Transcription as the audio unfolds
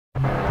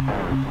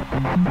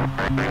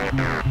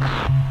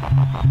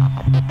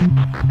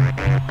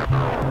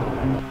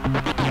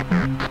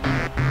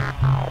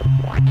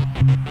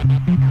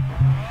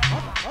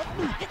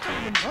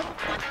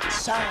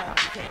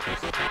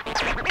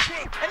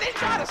And they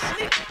try to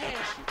sneak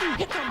past you.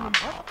 Here come the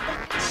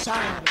motherfucking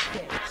side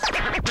effects.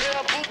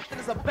 Real boot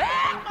is a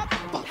bad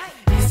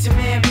motherfucker. It's your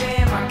man,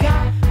 Bam, I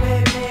got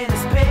bad man,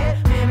 it's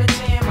bad. Man, my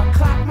jam, I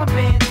clock my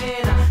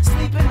bandana.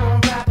 Sleeping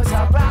on rappers,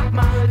 I rock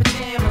my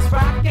pajamas.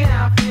 Rocking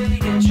out Philly,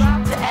 then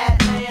drop to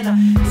Atlanta.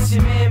 It's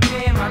your man,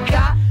 Bam, I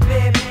got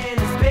bad man,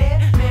 it's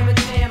bad. Man, my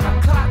jam,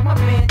 I clock my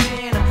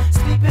bandana.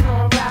 Sleeping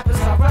on rappers,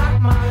 I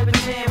rock my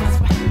pajamas.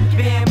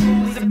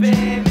 Bamboo is a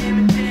bad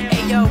man, my jam.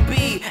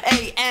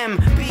 A-O-B-A-M,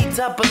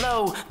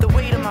 B-double-O. The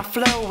weight of my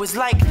flow is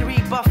like 3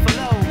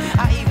 buffalo.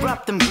 I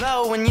erupt and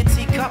blow when your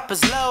teacup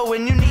is low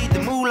and you need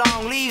the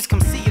Moulin leaves,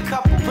 come see a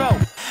couple row.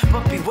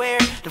 But beware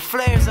the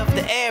flares of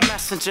the air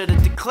messenger to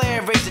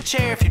declare, raise a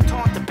chair if you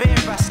taunt the bear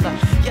wrestler.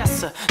 Yes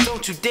sir,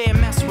 don't you dare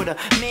mess with a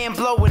man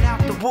blowing out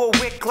the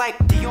Warwick like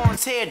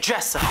Dion's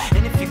hairdresser.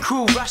 And if your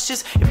crew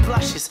rushes, it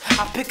blushes.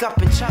 I pick up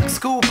and chuck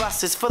school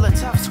buses full of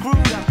tough screwed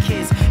up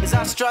kids as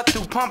I strut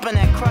through pumping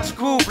that crushed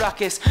groove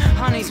ruckus.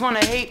 Honeys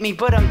wanna hate me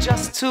but I'm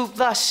just too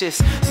luscious.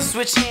 So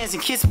switch hands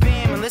and kiss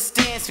Bam and let's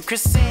dance to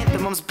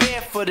chrysanthemums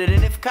barefooted.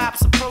 And if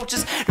cops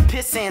approaches, the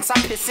piss ants, I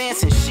piss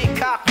ants and shit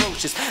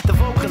cockroaches. The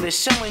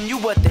vocalist showing you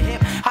what the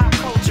hip hop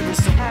culture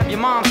is. So have your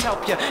moms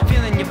help you,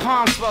 feeling your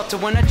palms swelter.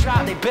 When I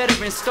drop, they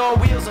better install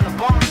wheels on a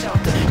bomb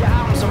shelter. Your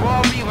albums are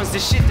all reruns, the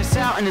shit that's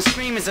out and the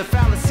screamers. A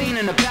foul scene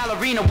and a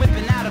ballerina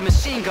whipping out a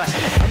machine gun.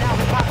 And now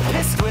we pop a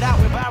pistol without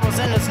with barrels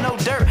and there's no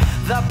dirt.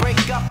 The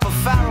breakup of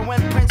Pharaoh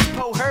when Prince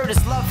Poe heard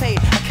his love hate.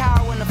 A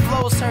cow when the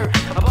flows hurt,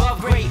 above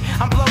grade.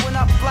 I'm blowing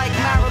up like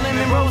Marilyn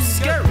Monroe's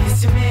skirt.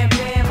 It's your man,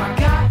 Bam, I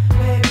got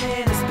bad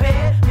man, it's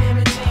bad. Man,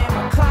 my jam,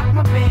 I clock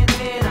my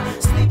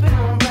bandana. Sleeping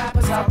on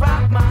rappers, I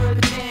rock my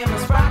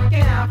pajamas.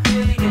 Rocking out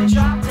Philly, then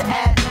drop to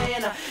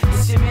Atlanta.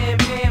 It's your man,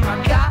 Bam,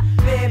 I got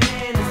bad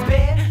man, it's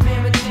bad.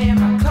 Man, my jam,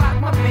 I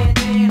clock my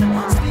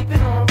bandana.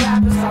 Sleeping on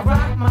rappers, I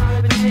rock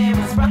my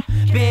pajamas.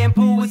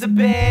 Bamboo is a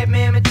bad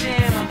man, my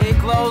jam. It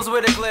glows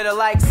with a glitter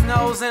like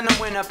snows in the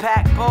winter.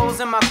 Pack bowls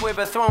in my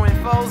quiver, throwing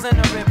foes in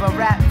the river.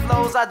 Rap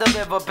flows, I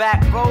deliver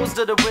back rows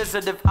to the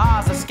Wizard of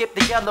Oz. I skip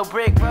the yellow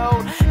brick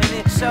road, and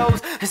it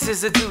shows this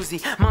is a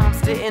doozy.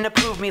 Moms didn't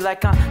approve me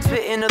like I'm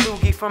spitting a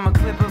loogie from a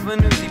clip of a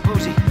newsy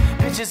bougie.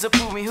 Bitches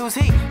approve me, who's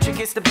he? Trick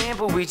is the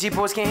bamboo. Ouija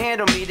boys can't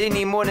handle me. They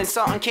need more than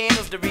salt and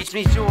candles to reach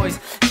me joys.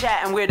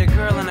 Chatting with a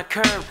girl in a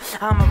curve.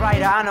 I'm a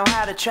writer, I know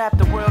how to trap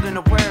the world in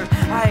a word.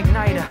 I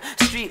ignite a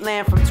street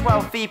land from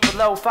 12 feet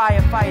below.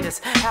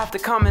 Firefighters have to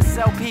come and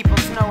sell people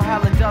snow.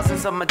 Hella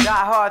dozens of my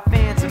die-hard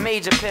fans are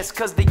major pissed,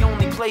 cause the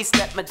only place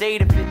that my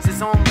data fits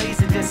is on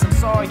Laserdisc. I'm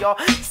sorry y'all,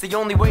 it's the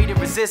only way to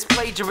resist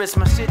plagiarists.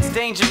 My shit's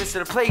dangerous,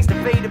 it plagues the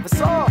fate of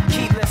us all.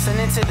 Keep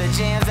listening to the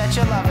jams that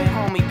you're loving.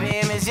 Homie,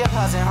 Bam is your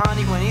cousin,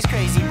 honey, when he's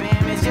crazy.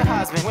 Bam is your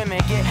husband. Women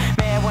get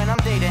mad when I'm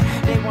dating.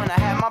 They wanna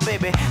have my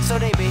baby, so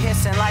they be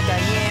hissing like a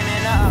yam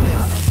in the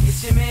oven.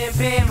 It's your man,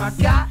 Bam, I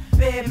got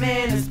bad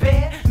man, it's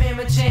bad. Man,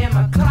 my jam,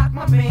 I clock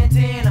my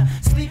bandana.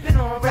 Sleeping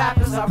on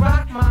rappers, I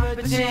rock my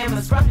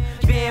pajamas. Rock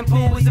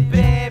Bamboo is a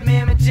bad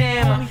man, my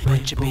jam.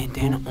 Put your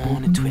bandana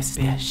on and twist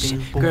that shit.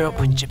 Girl,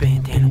 put your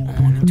bandana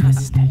on and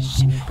twist that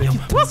shit. Yo,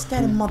 Twist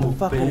that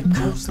motherfucker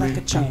close like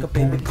a chunker,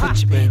 baby.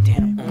 put your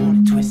bandana on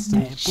and twist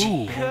that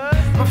shit.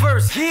 My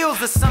verse heals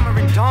the summer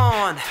and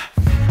dawn.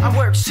 I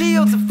work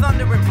shields of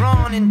thunder and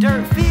brawn in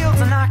dirt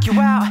fields. I knock you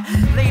out.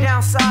 Lay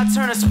downside,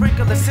 turn a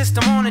sprinkler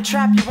system on and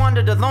trap you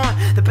under the lawn.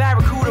 The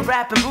barracuda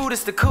rapping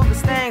Buddhist, the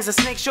coolest things. A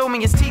snake show me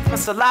his teeth, my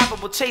saliva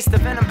will chase the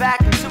venom back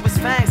into his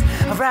fangs.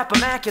 I rap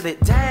immaculate,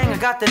 dang, I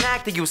got the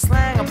knack to use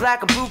slang. A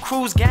black and blue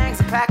cruise gangs,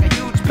 a pack a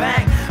huge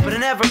bang. But I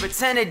never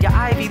attended your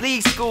Ivy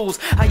League schools.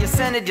 I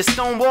ascended your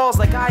stone walls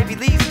like Ivy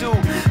Leagues do.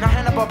 Now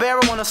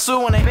Hanna-Barbera wanna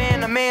sue when they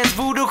banned a man's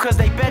voodoo, cause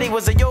they bet he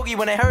was a yogi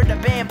when they heard the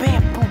bam,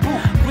 bam, boo,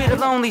 boo. With a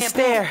lonely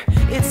stare,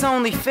 it's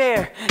only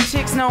fair.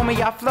 Chicks know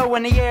me, I flow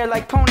in the air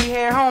like pony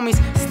hair. Homies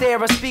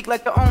stare, I speak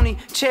like the only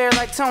chair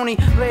like Tony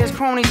Blair's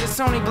cronies. It's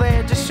Sony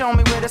Blair, just show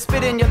me where to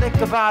spit in your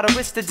liquor bottle.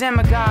 It's the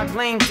demagogue,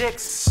 lame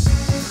dicks.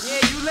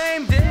 Yeah, you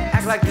lame dicks.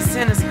 Act like the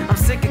sinners, I'm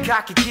sick of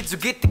cocky kids who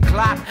get the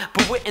clock,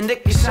 but with a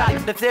liquor shot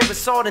if they're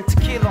assault and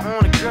tequila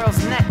on a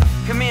girl's neck.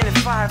 Come in and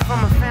fire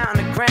from a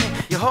fountain of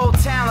granite. Your whole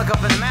town look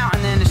up in the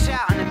mountain and they're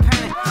shouting and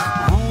panic.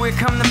 Ooh, here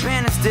come the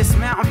bandits,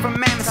 dismounting from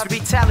mammoths. I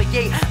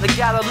retaliate like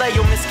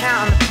Galileo,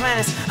 miscounting the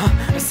planets.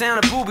 The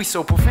sound of booby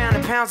so profound,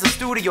 it pounds the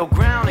studio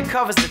ground. It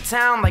covers the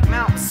town like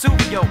Mount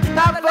Vesuvio.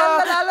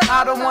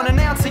 I don't want to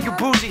announce to you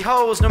bougie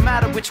hoes, no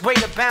matter which way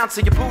to bounce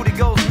or your booty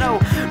goes, no.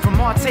 From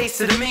Martes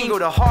to Domingo,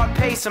 the hard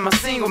pace of my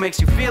single makes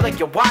you feel like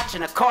you're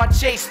watching a car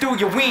chase through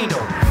your window.